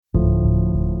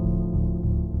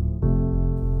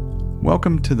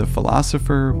Welcome to the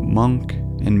Philosopher, Monk,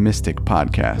 and Mystic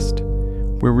podcast,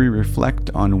 where we reflect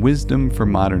on wisdom for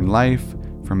modern life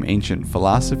from ancient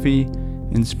philosophy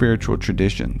and spiritual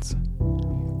traditions.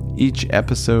 Each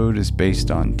episode is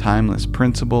based on timeless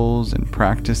principles and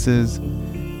practices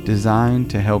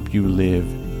designed to help you live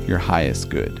your highest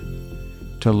good.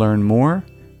 To learn more,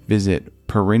 visit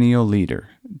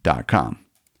perennialleader.com.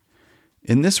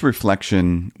 In this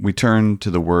reflection, we turn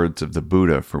to the words of the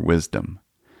Buddha for wisdom,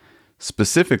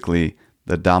 specifically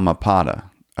the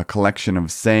Dhammapada, a collection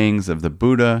of sayings of the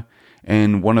Buddha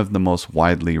and one of the most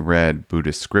widely read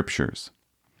Buddhist scriptures.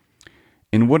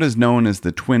 In what is known as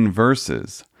the Twin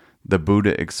Verses, the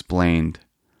Buddha explained,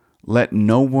 "Let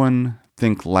no one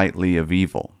think lightly of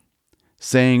evil,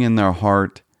 saying in their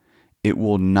heart, 'It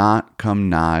will not come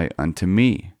nigh unto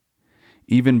me.'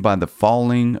 Even by the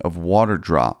falling of water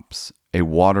drops, a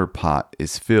water pot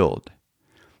is filled.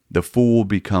 The fool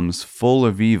becomes full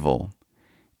of evil,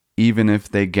 even if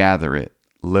they gather it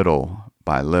little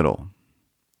by little."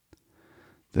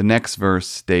 The next verse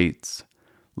states,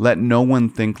 "Let no one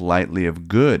think lightly of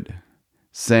good,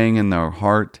 saying in their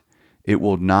heart, 'It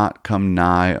will not come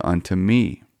nigh unto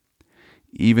me.'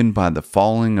 Even by the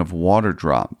falling of water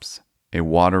drops, a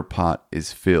water pot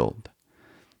is filled.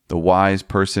 The wise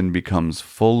person becomes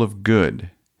full of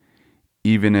good,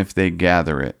 even if they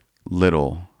gather it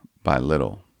little by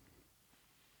little."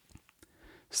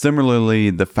 Similarly,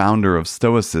 the founder of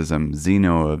Stoicism,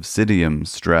 Zeno of Citium,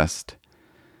 stressed,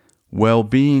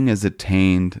 "Well-being is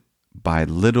attained by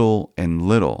little and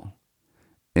little,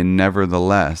 and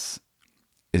nevertheless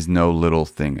is no little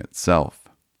thing itself."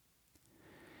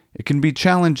 It can be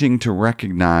challenging to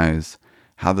recognize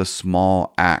how the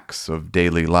small acts of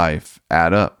daily life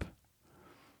add up.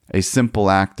 A simple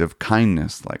act of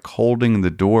kindness, like holding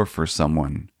the door for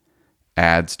someone,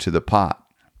 adds to the pot.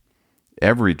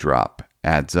 Every drop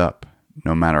adds up,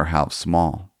 no matter how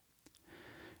small.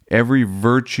 Every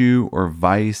virtue or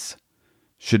vice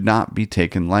should not be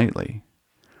taken lightly.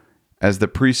 As the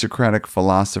pre-Socratic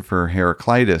philosopher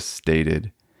Heraclitus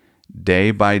stated,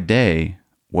 "Day by day,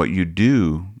 what you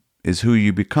do is who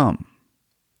you become."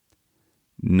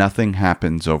 Nothing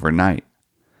happens overnight.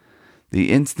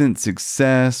 The instant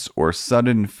success or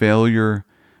sudden failure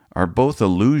are both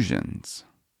illusions.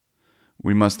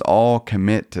 We must all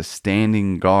commit to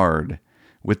standing guard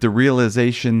with the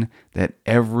realization that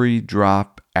every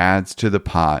drop adds to the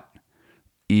pot,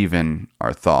 even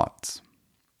our thoughts.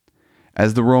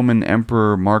 As the Roman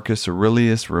Emperor Marcus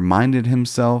Aurelius reminded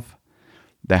himself,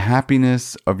 "The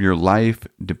happiness of your life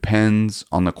depends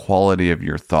on the quality of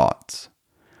your thoughts.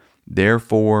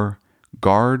 Therefore,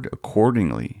 guard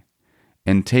accordingly,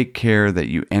 and take care that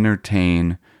you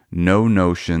entertain no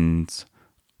notions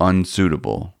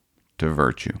unsuitable to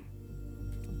virtue."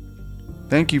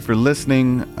 Thank you for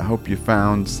listening. I hope you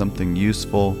found something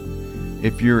useful.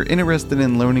 If you're interested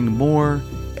in learning more,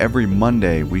 every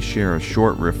Monday we share a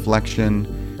short reflection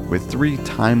with 3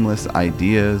 timeless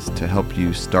ideas to help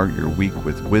you start your week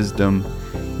with wisdom.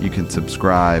 You can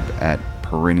subscribe at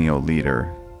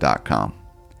perennialleader.com.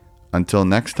 Until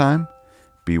next time,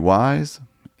 be wise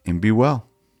and be well.